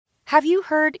Have you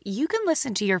heard you can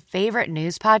listen to your favorite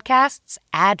news podcasts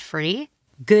ad-free?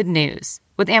 Good news.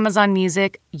 With Amazon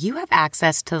Music, you have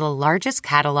access to the largest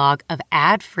catalog of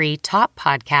ad-free top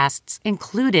podcasts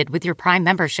included with your Prime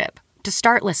membership. To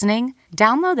start listening,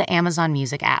 download the Amazon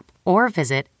Music app or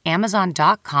visit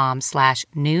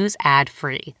amazon.com/news ad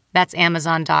free. That's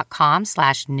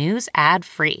amazon.com/news ad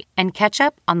free and catch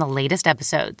up on the latest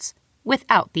episodes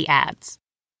without the ads.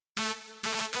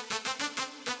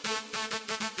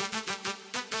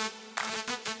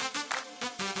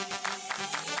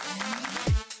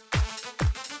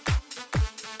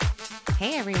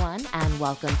 Hey everyone, and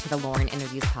welcome to the Lauren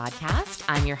Interviews podcast.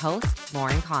 I'm your host,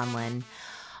 Lauren Conlon.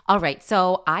 All right,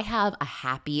 so I have a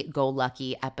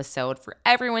happy-go-lucky episode for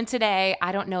everyone today.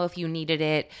 I don't know if you needed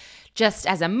it just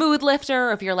as a mood lifter,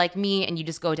 or if you're like me and you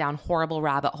just go down horrible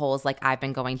rabbit holes like I've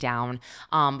been going down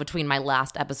between my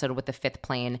last episode with the Fifth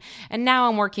Plane. And now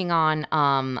I'm working on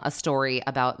a story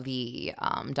about the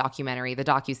documentary, the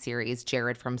docuseries,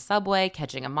 Jared from Subway,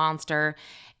 Catching a Monster.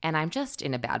 And I'm just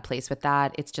in a bad place with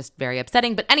that. It's just very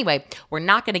upsetting. But anyway, we're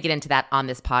not going to get into that on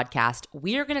this podcast.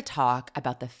 We are going to talk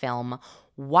about the film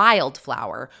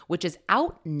WILDFLOWER, which is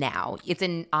out now. It's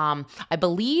in, I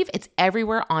believe it's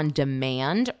everywhere on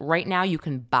demand. Right now you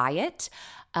can buy it.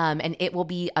 And it will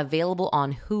be available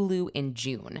on Hulu in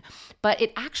June. But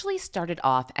it actually started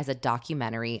off as a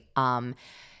documentary.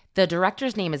 The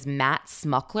director's name is Matt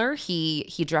Smukler. He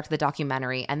directed the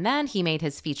documentary, and then he made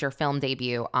his feature film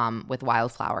debut with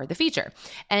WILDFLOWER, the feature.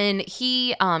 And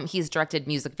he's directed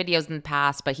music videos in the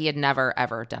past, but he had never,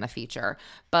 ever done a feature.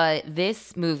 But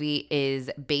this movie is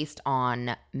based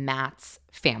on Matt's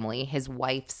family, his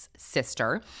wife's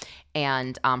sister,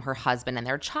 and her husband and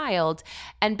their child.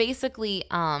 And basically,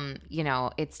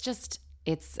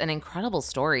 it's an incredible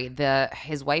story.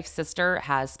 His wife's sister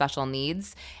has special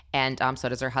needs, and so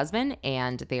does her husband,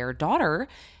 and their daughter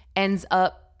ends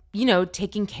up,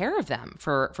 taking care of them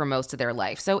for most of their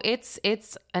life. So it's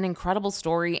an incredible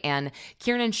story, and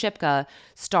Kiernan Shipka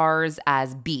stars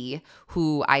as B,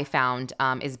 who I found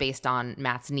is based on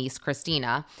Matt's niece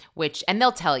Christina, and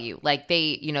they'll tell you, like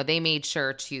they made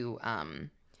sure to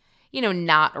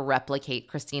not replicate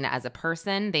Christina as a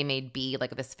person. They made B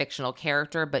like this fictional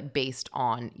character, but based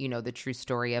on, the true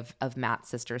story of Matt's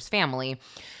sister's family.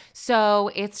 So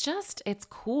it's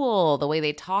cool the way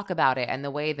they talk about it and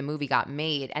the way the movie got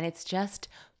made. And it's just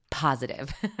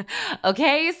positive.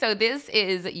 Okay, so this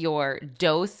is your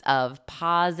dose of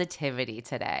positivity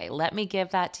today. Let me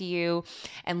give that to you,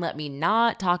 and let me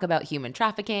not talk about human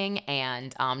trafficking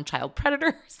and child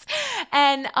predators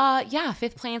and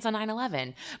Fifth Planes on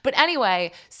 9/11. But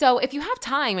anyway, so if you have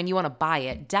time and you want to buy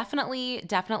it,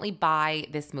 definitely buy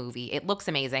this movie. It looks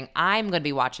amazing. I'm going to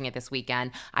be watching it this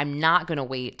weekend. I'm not going to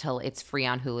wait till it's free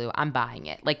on Hulu. I'm buying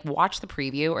it. Like, watch the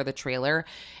preview or the trailer.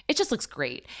 It just looks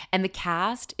great. And the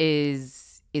cast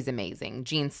is amazing.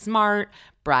 Gene Smart,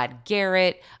 Brad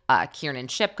Garrett, Kiernan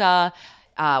Shipka,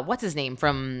 what's his name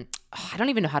from, I don't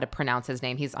even know how to pronounce his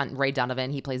name. He's on Ray Donovan.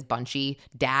 He plays Bunchy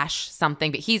Dash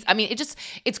something, but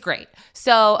it's great.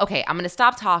 So, okay, I'm going to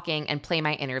stop talking and play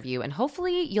my interview, and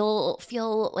hopefully you'll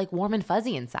feel like warm and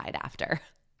fuzzy inside after.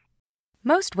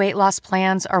 Most weight loss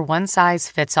plans are one size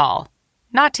fits all,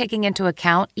 not taking into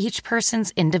account each person's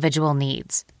individual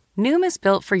needs. Noom is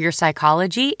built for your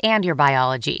psychology and your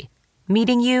biology,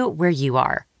 meeting you where you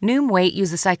are. Noom Weight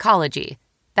uses psychology.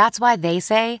 That's why they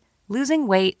say losing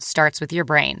weight starts with your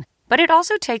brain. But it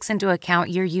also takes into account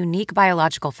your unique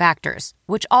biological factors,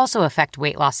 which also affect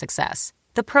weight loss success.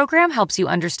 The program helps you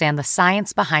understand the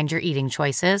science behind your eating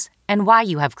choices and why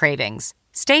you have cravings.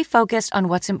 Stay focused on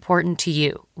what's important to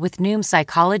you with Noom's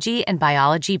psychology and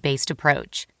biology-based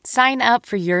approach. Sign up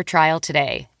for your trial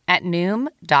today at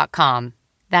Noom.com.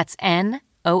 That's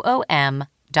Noom.com.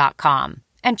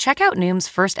 And check out Noom's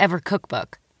first ever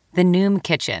cookbook, The Noom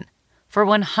Kitchen, for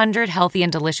 100 healthy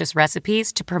and delicious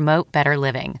recipes to promote better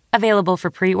living. Available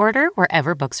for pre-order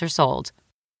wherever books are sold.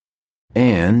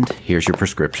 And here's your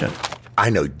prescription. I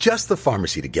know just the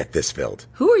pharmacy to get this filled.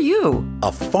 Who are you?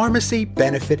 A pharmacy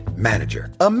benefit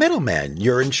manager. A middleman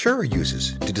your insurer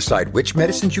uses to decide which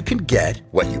medicines you can get,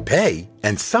 what you pay,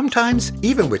 and sometimes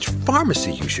even which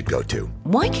pharmacy you should go to.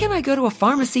 Why can't I go to a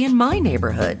pharmacy in my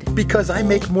neighborhood? Because I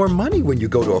make more money when you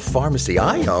go to a pharmacy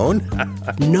I own.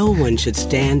 No one should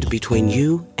stand between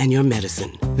you and your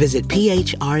medicine. Visit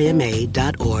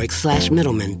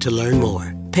phrma.org/middleman to learn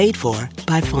more. Paid for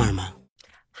by Pharma.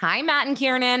 Hi, Matt and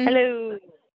Kiernan. Hello.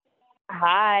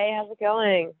 Hi, how's it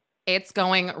going? It's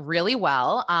going really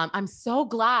well. I'm so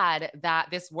glad that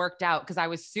this worked out because I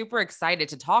was super excited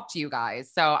to talk to you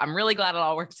guys. So I'm really glad it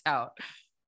all worked out.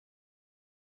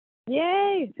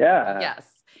 Yay. Yeah. Yes.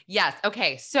 Yes.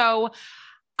 Okay. So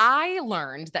I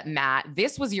learned that Matt,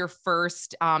 this was your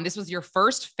first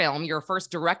film, your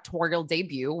first directorial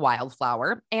debut,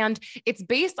 Wildflower, and it's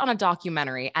based on a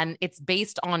documentary and it's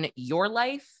based on your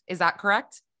life. Is that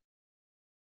correct?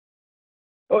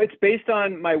 Oh, it's based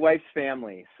on my wife's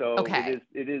family, so Okay.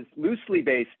 it is loosely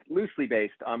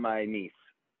based on my niece.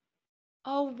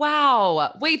 Oh,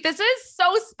 wow. Wait, this is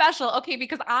so special. Okay,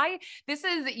 because this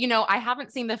is, I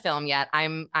haven't seen the film yet.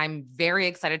 I'm very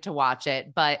excited to watch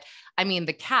it, but I mean,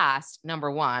 the cast,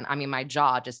 number one, I mean, my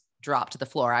jaw just dropped to the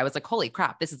floor. I was like, holy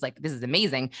crap, this is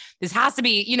amazing. This has to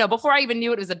be, before I even knew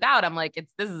what it was about, I'm like,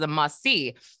 this is a must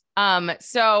see.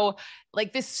 So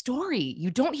like this story,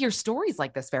 you don't hear stories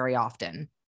like this very often.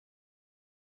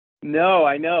 No,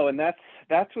 I know, and that's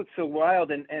what's so wild.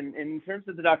 And in terms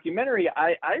of the documentary,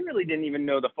 I really didn't even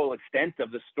know the full extent of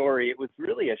the story. It was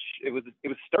really it was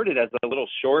started as a little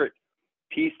short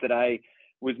piece that I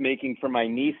was making for my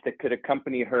niece that could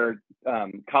accompany her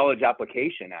college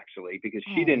application, actually, because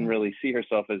she didn't really see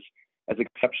herself as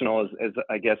exceptional as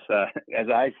I guess as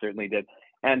I certainly did.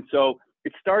 And so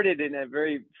it started in a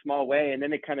very small way, and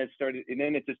then it kind of started, and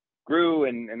then it just grew,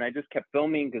 and I just kept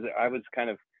filming because I was kind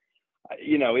of,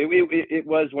 it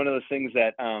was one of those things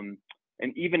that,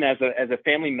 and even as a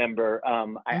family member,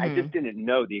 I just didn't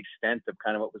know the extent of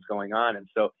kind of what was going on. And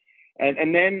so,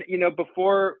 and then,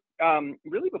 before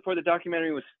the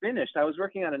documentary was finished, I was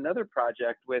working on another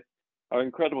project with our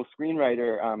incredible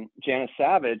screenwriter, Janice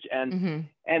Savage. And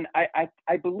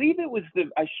I believe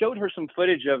I showed her some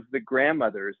footage of the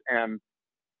grandmothers,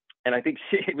 and I think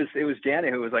it was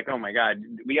Janet who was like, "Oh my God,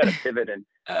 we got to pivot and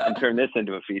turn this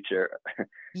into a feature."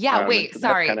 Yeah. Wait, so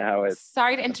sorry. That's kind of how it.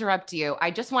 Sorry to interrupt you. I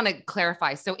just want to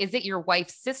clarify. So is it your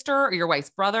wife's sister or your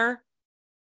wife's brother?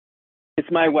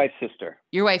 It's my wife's sister.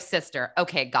 Your wife's sister.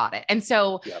 Okay, got it. And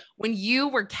so Yep. when you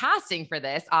were casting for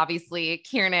this, obviously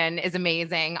Kiernan is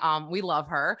amazing. We love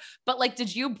her. But like,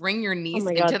 did you bring your niece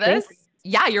into this? Thanks.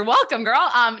 Yeah, you're welcome,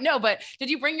 girl. No, but did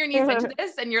you bring your niece into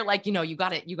this? And you're like, you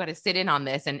gotta sit in on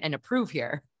this and approve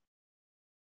here.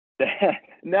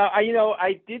 No,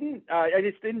 I didn't. I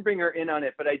just didn't bring her in on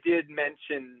it, but I did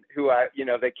mention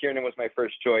that Kiernan was my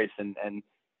first choice, and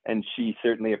she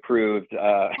certainly approved,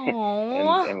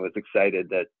 and was excited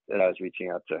that I was reaching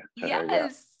out to her. Yes. Yeah.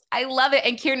 I love it.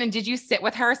 And Kiernan, did you sit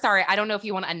with her? Sorry, I don't know if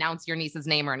you want to announce your niece's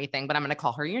name or anything, but I'm going to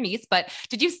call her your niece. But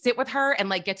did you sit with her and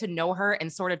like get to know her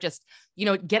and sort of just,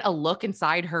 get a look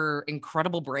inside her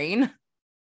incredible brain?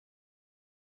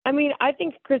 I mean, I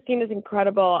think Christine is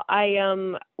incredible. I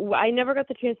never got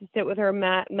the chance to sit with her.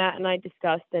 Matt and I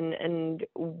discussed and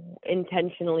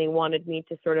intentionally wanted me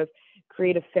to sort of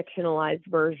create a fictionalized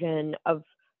version of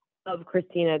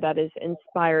Christina that is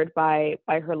inspired by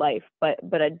her life,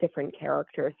 but a different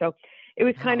character. So it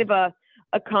was kind of a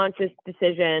conscious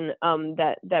decision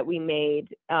that we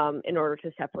made in order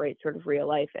to separate sort of real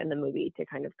life and the movie to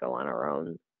kind of go on our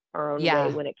own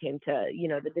way when it came to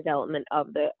the development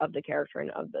of the character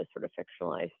and of the sort of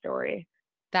fictionalized story.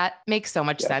 That makes so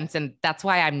much sense. And that's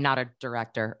why I'm not a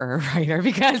director or a writer,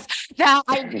 because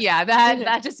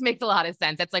that just makes a lot of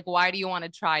sense. It's like, why do you want to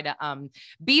try to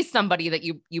be somebody that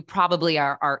you probably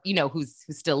are who's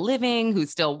still living,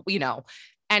 who's still,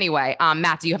 anyway,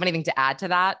 Matt, do you have anything to add to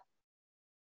that?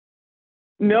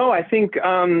 No, I think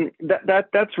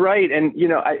that's right. And,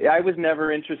 I was never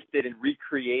interested in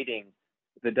recreating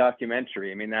the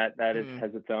documentary. I mean, that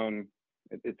has its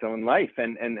own life,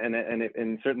 and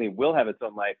it certainly will have its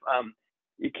own life.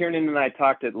 Kiernan and I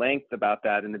talked at length about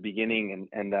that in the beginning,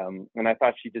 and I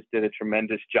thought she just did a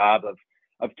tremendous job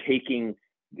of taking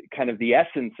kind of the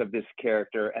essence of this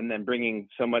character and then bringing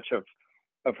so much of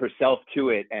herself to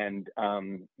it, and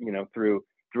through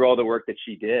all the work that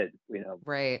she did,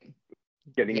 right,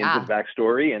 getting into the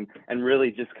backstory and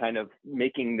really just kind of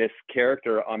making this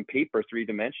character on paper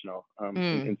three-dimensional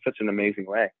in such an amazing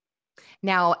way.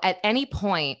 Now, at any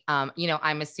point,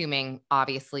 I'm assuming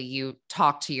obviously you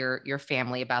talked to your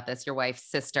family about this, your wife's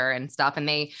sister and stuff, and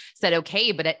they said,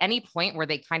 okay, but at any point were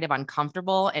they kind of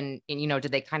uncomfortable and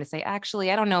did they kind of say,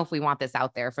 actually, I don't know if we want this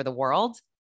out there for the world?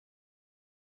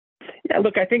 Yeah,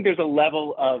 look, I think there's a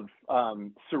level of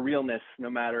surrealness no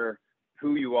matter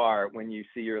who you are when you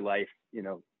see your life,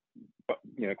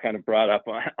 kind of brought up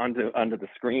onto the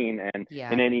screen and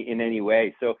in any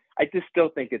way. So I just still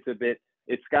think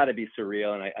it's got to be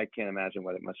surreal, and I can't imagine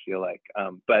what it must feel like.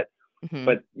 But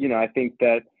I think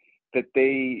that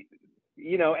they,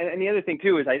 and the other thing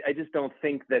too is I just don't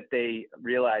think that they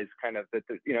realize kind of that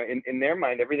in their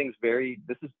mind everything's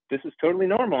this is totally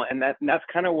normal, and that's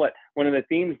kind of what one of the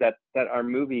themes that our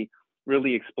movie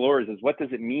really explores is, what does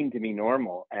it mean to be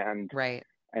normal? And right.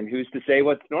 who's to say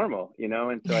what's normal,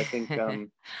 And so I think,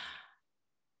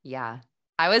 yeah.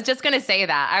 I was just going to say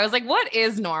that. I was like, what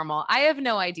is normal? I have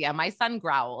no idea. My son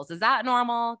growls. Is that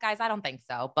normal? Guys, I don't think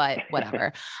so, but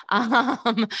whatever.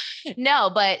 No,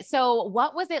 but so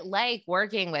what was it like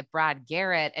working with Brad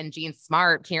Garrett and Jean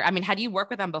Smart? I mean, had you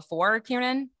worked with them before,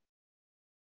 Kiernan?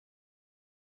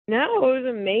 No, it was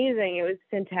amazing. It was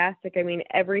fantastic. I mean,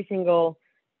 every single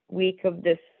week of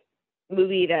this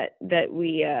movie that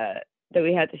we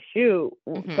had to shoot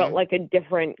felt like a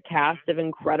different cast of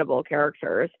incredible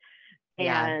characters.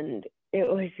 Yeah. And it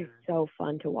was just so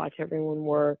fun to watch everyone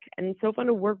work, and so fun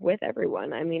to work with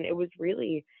everyone. I mean, it was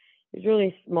really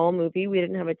a small movie. We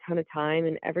didn't have a ton of time,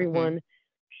 and everyone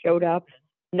showed up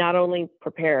not only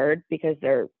prepared because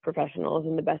they're professionals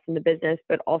and the best in the business,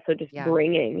 but also just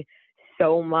bringing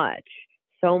so much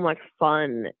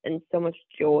fun and so much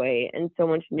joy and so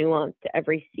much nuance to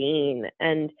every scene.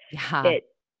 And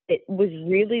it was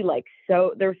really like,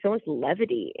 so there was so much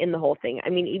levity in the whole thing. I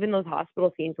mean, even those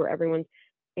hospital scenes where everyone's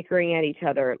bickering at each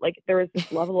other, like there was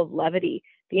this level of levity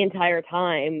the entire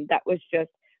time that was just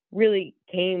really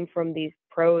came from these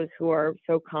pros who are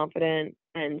so confident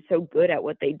and so good at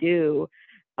what they do,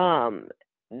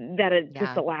 that it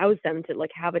just allows them to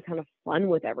like have a ton of fun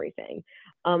with everything.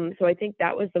 So I think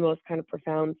that was the most kind of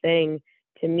profound thing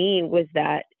to me, was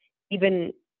that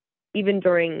even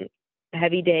during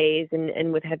heavy days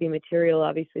and with heavy material,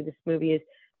 obviously this movie is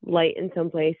light in some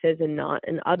places and not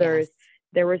in others.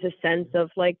 There was a sense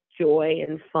of like joy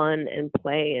and fun and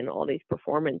play in all these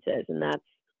performances. And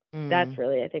that's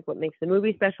really, I think, what makes the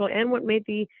movie special and what made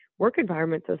the work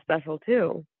environment so special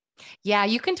too. Yeah,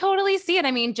 you can totally see it.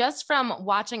 I mean, just from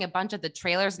watching a bunch of the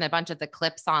trailers and a bunch of the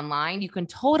clips online, you can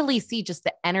totally see just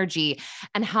the energy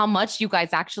and how much you guys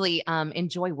actually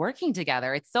enjoy working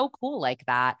together. It's so cool like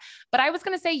that. But I was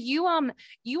going to say, you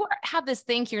have this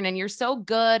thing, Kiernan, you're so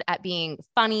good at being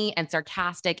funny and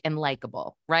sarcastic and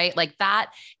likable, right? Like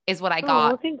that is what I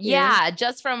got. Oh, thank you. Yeah,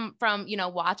 just from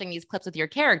watching these clips with your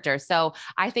character. So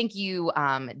I think you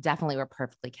definitely were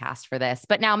perfectly cast for this.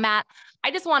 But now, Matt, I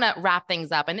just want to wrap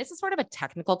things up. And this is sort of a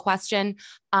technical question.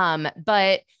 And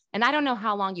I don't know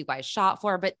how long you guys shot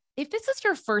for, but if this is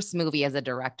your first movie as a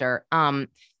director, how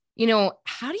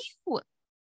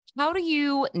do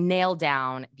you nail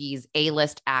down these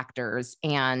A-list actors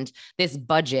and this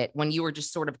budget when you were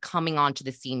just sort of coming onto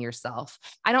the scene yourself?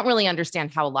 I don't really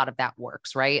understand how a lot of that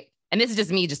works, right? And this is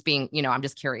just me just being, I'm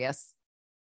just curious.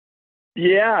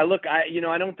 Yeah, look, I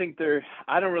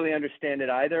don't really understand it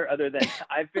either, other than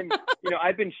I've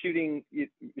been shooting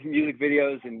music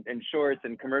videos and shorts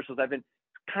and commercials. I've been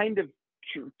kind of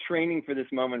training for this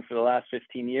moment for the last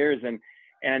 15 years. And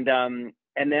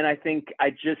then I think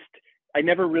I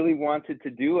never really wanted to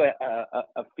do I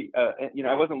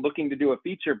wasn't looking to do a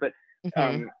feature, but,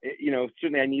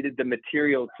 certainly I needed the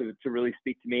material to really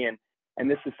speak to me.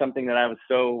 And this is something that I was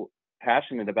so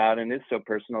passionate about and is so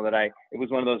personal that it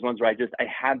was one of those ones where I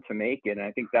had to make it. And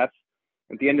I think that's,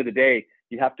 at the end of the day,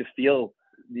 you have to feel,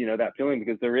 that feeling,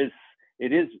 because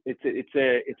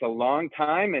it's a long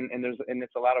time and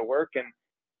it's a lot of work.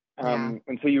 And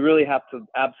so you really have to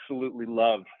absolutely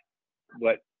love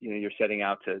what, you're setting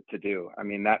out to do. I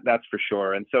mean, that's for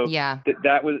sure. And so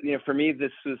that was, for me,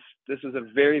 this was a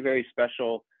very, very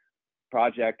special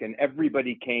project, and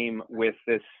everybody came with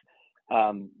this,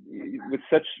 with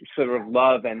such sort of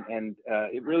love, and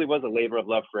it really was a labor of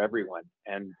love for everyone.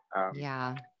 And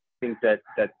I think that's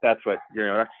what,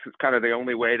 that's kind of the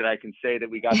only way that I can say that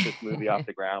we got this movie off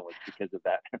the ground, was because of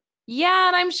that. Yeah.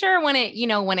 And I'm sure when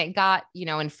it got,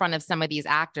 in front of some of these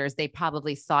actors, they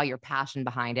probably saw your passion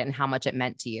behind it and how much it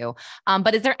meant to you.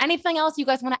 But is there anything else you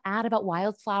guys want to add about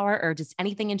WILDFLOWER, or just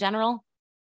anything in general?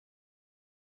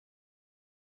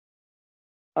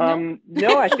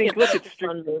 No, I think, look, it's a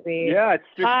fun movie. Yeah,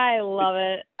 I love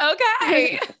it.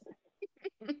 Okay.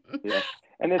 Yeah.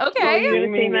 And it's okay. You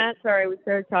want to say that? Sorry, we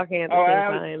started talking at the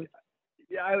same time.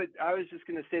 I was just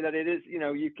going to say that it is,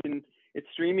 it's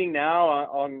streaming now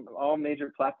on all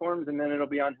major platforms, and then it'll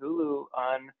be on Hulu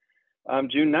on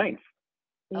June 9th.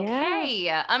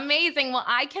 Okay. Amazing. Well,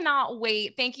 I cannot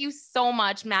wait. Thank you so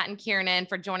much, Matt and Kiernan,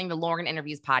 for joining the Lauren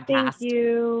Interviews podcast. Thank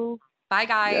you. Bye,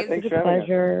 guys. Yeah, thanks for having us.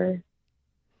 Pleasure.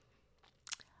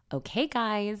 Okay,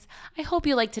 guys, I hope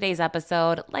you liked today's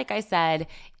episode. Like I said,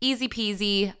 easy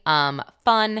peasy,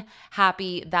 fun,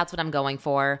 happy. That's what I'm going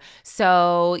for.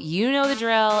 So you know the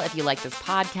drill. If you like this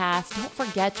podcast, don't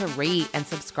forget to rate and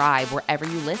subscribe wherever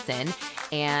you listen.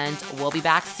 And we'll be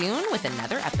back soon with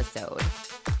another episode.